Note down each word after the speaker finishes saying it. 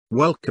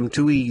Welcome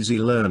to Easy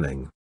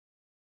Learning.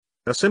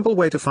 A simple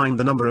way to find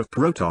the number of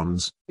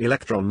protons,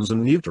 electrons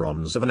and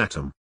neutrons of an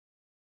atom.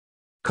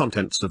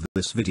 Contents of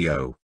this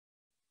video.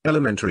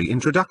 Elementary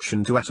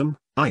introduction to atom,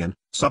 ion,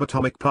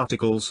 subatomic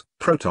particles,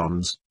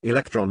 protons,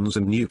 electrons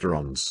and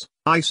neutrons,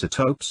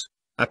 isotopes,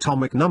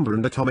 atomic number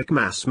and atomic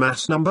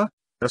mass number,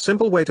 a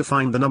simple way to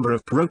find the number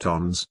of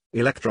protons,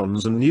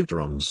 electrons and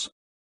neutrons.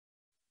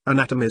 An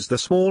atom is the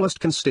smallest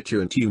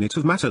constituent unit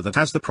of matter that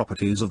has the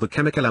properties of the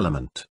chemical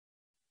element.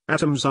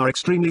 Atoms are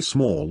extremely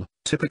small,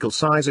 typical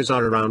sizes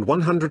are around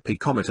 100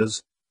 picometers,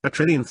 a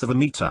trillionth of a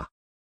meter.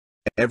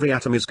 Every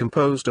atom is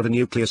composed of a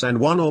nucleus and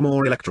one or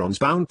more electrons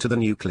bound to the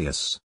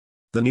nucleus.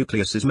 The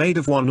nucleus is made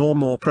of one or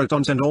more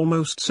protons and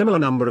almost similar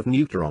number of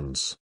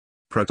neutrons.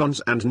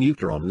 Protons and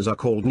neutrons are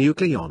called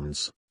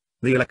nucleons.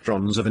 The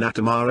electrons of an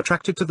atom are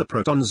attracted to the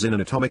protons in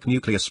an atomic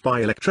nucleus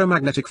by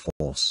electromagnetic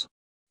force.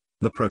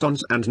 The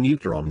protons and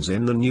neutrons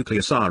in the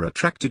nucleus are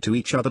attracted to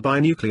each other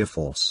by nuclear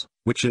force,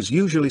 which is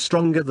usually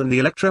stronger than the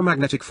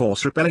electromagnetic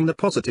force repelling the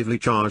positively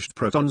charged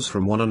protons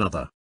from one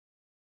another.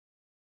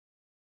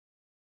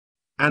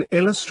 An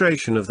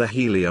illustration of the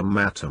helium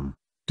atom,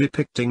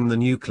 depicting the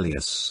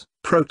nucleus,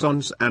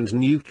 protons and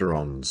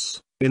neutrons,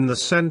 in the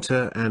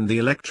center and the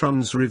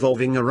electrons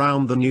revolving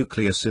around the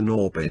nucleus in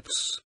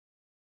orbits.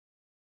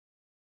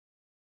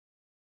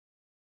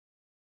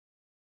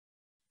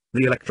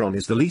 The electron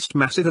is the least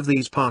massive of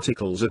these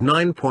particles at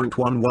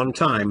 9.11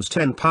 times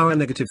 10 power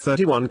negative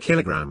 31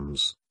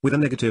 kilograms, with a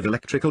negative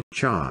electrical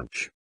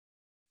charge.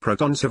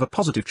 Protons have a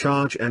positive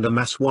charge and a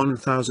mass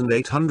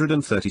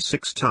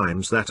 1836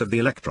 times that of the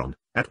electron,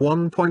 at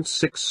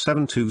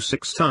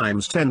 1.6726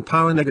 times 10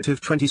 power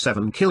negative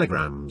 27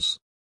 kilograms.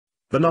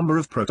 The number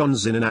of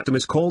protons in an atom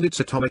is called its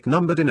atomic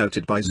number,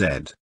 denoted by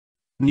Z.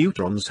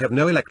 Neutrons have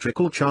no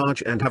electrical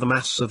charge and have a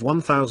mass of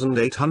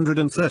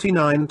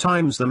 1839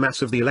 times the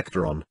mass of the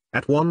electron,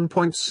 at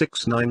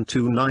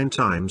 1.6929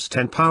 times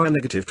 10 power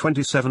negative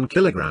 27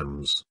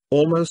 kilograms,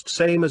 almost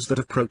same as that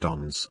of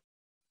protons.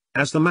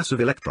 As the mass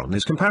of electron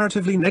is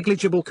comparatively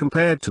negligible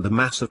compared to the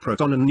mass of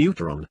proton and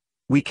neutron,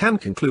 we can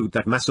conclude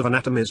that mass of an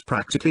atom is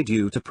practically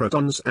due to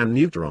protons and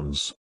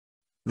neutrons.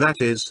 That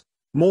is,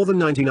 more than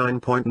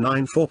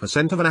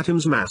 99.94% of an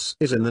atom's mass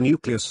is in the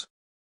nucleus.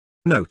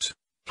 Note: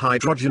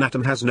 hydrogen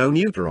atom has no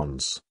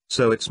neutrons,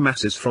 so its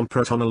mass is from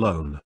proton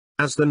alone.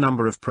 As the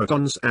number of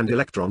protons and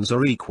electrons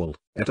are equal,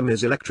 atom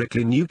is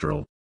electrically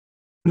neutral.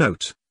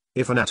 Note: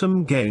 if an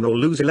atom gain or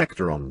lose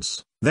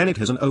electrons, then it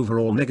has an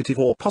overall negative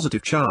or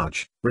positive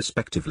charge,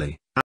 respectively,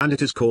 and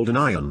it is called an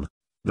ion.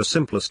 The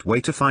simplest way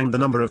to find the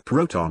number of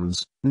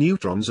protons,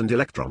 neutrons and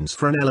electrons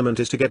for an element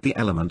is to get the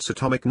element's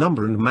atomic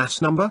number and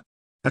mass number.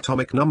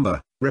 Atomic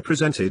number,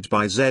 represented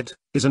by Z,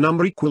 is a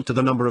number equal to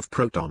the number of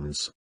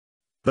protons.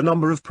 The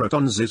number of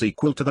protons is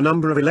equal to the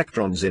number of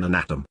electrons in an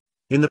atom.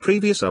 In the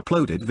previous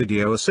uploaded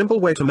video, a simple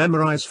way to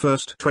memorize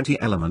first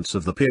 20 elements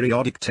of the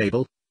periodic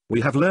table,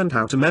 we have learned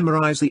how to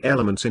memorize the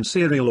elements in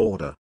serial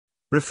order.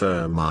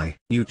 Refer my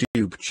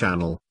YouTube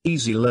channel,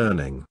 Easy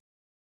Learning.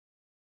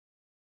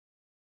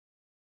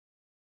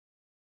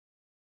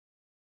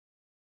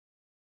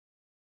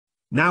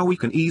 Now we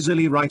can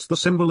easily write the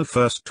symbol of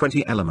first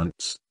 20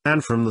 elements,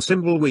 and from the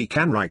symbol we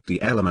can write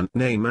the element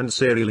name and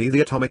serially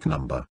the atomic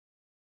number.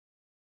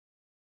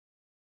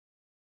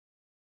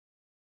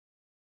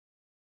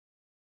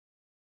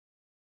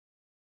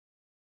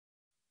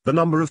 The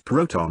number of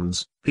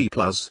protons, P+,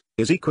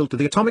 is equal to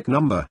the atomic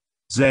number,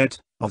 Z,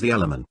 of the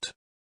element.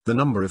 The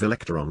number of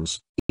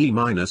electrons, E-,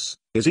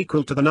 is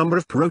equal to the number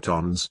of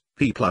protons,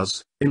 P+,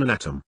 in an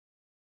atom.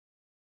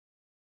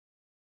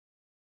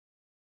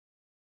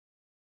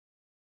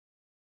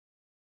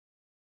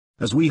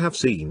 As we have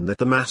seen that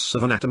the mass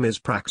of an atom is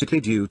practically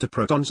due to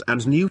protons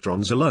and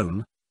neutrons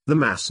alone, the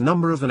mass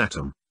number of an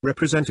atom,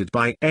 represented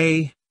by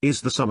A,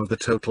 is the sum of the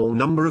total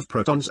number of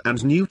protons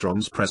and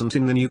neutrons present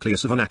in the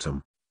nucleus of an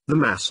atom. The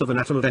mass of an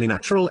atom of any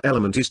natural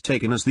element is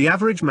taken as the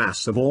average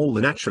mass of all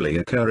the naturally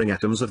occurring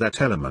atoms of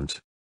that element.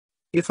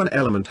 If an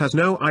element has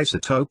no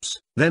isotopes,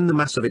 then the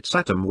mass of its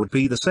atom would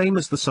be the same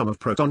as the sum of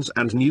protons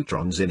and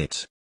neutrons in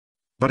it.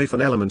 But if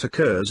an element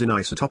occurs in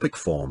isotopic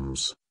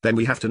forms, then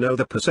we have to know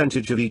the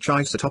percentage of each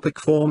isotopic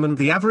form and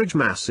the average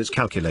mass is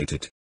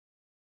calculated.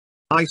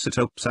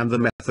 Isotopes and the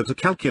method to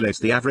calculate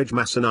the average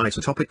mass in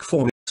isotopic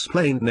form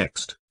explained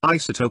next.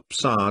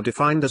 Isotopes are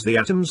defined as the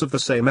atoms of the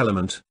same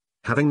element,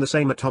 having the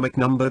same atomic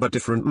number but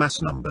different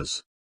mass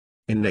numbers.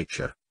 In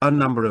nature, a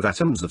number of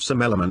atoms of some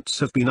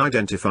elements have been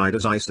identified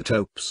as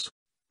isotopes.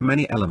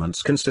 Many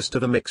elements consist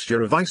of a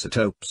mixture of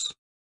isotopes.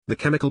 The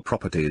chemical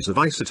properties of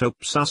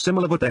isotopes are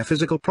similar but their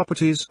physical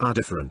properties are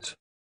different.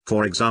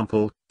 For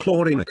example,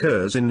 chlorine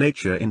occurs in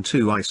nature in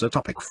two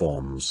isotopic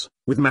forms,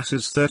 with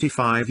masses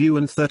 35U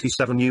and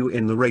 37U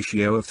in the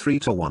ratio of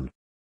 3:1.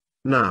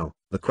 Now,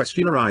 the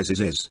question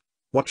arises is,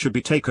 what should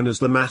be taken as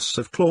the mass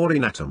of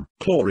chlorine atom?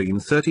 Chlorine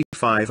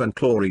 35 and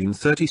chlorine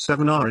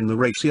 37 are in the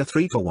ratio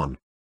 3:1.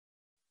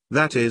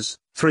 That is,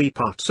 3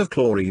 parts of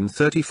chlorine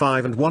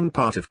 35 and 1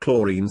 part of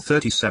chlorine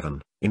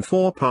 37, in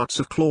 4 parts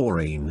of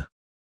chlorine.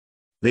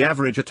 the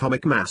average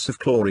atomic mass of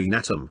chlorine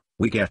atom,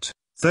 we get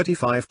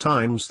 35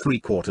 times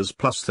 3/4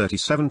 plus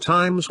 37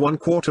 times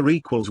 1/4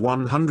 equals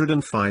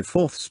 105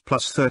 fourths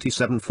plus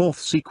 37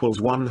 fourths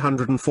equals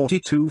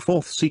 142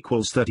 fourths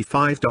equals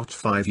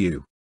 35.5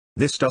 U.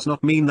 This does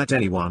not mean that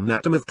any one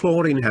atom of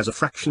chlorine has a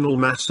fractional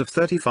mass of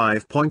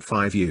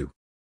 35.5 U.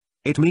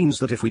 It means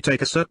that if we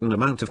take a certain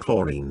amount of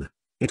chlorine,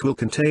 it will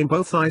contain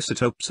both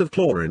isotopes of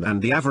chlorine and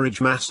the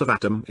average mass of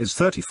atom is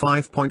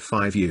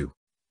 35.5 U.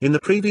 In the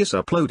previous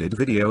uploaded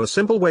video, a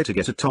simple way to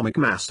get atomic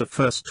mass of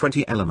first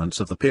 20 elements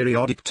of the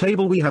periodic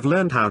table, we have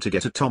learned how to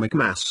get atomic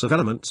mass of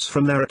elements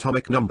from their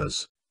atomic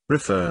numbers.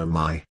 Refer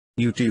my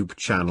YouTube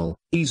channel,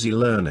 Easy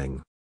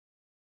Learning.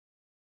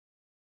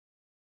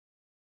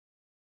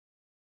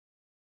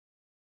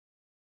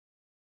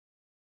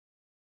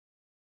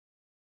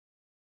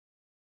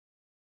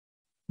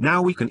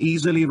 Now we can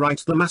easily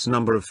write the mass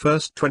number of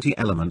first 20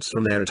 elements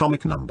from their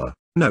atomic number.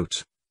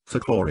 Note: for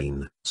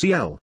chlorine,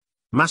 Cl,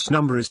 mass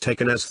number is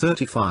taken as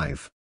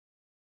 35.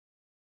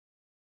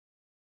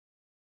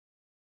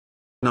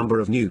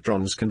 Number of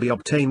neutrons can be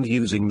obtained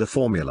using the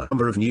formula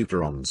number of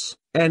neutrons,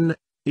 N,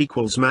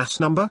 equals mass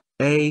number,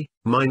 A,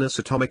 minus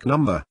atomic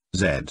number,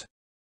 Z.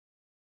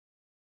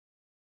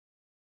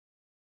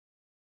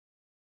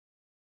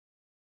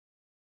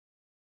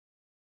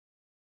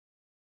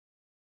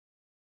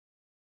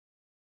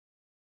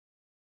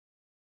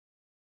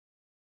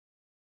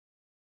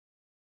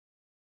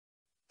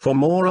 For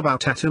more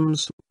about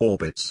atoms,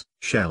 orbits,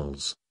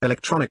 shells,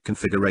 electronic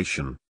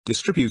configuration,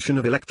 distribution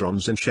of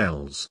electrons in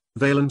shells,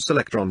 valence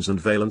electrons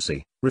and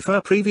valency,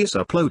 refer previous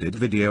uploaded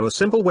video. A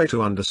simple way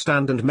to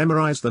understand and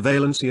memorize the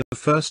valency of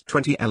first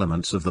 20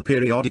 elements of the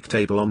periodic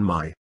table on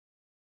my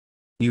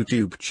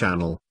YouTube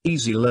channel,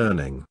 Easy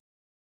Learning.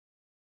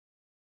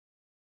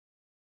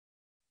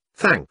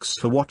 Thanks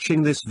for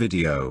watching this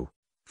video.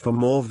 For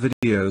more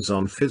videos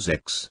on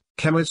physics,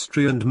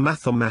 chemistry and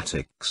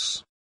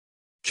mathematics,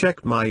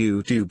 check my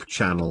YouTube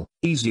channel,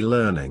 Easy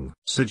Learning.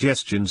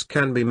 Suggestions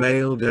can be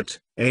mailed at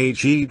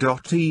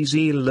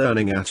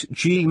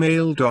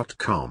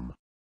ag.easylearning@gmail.com.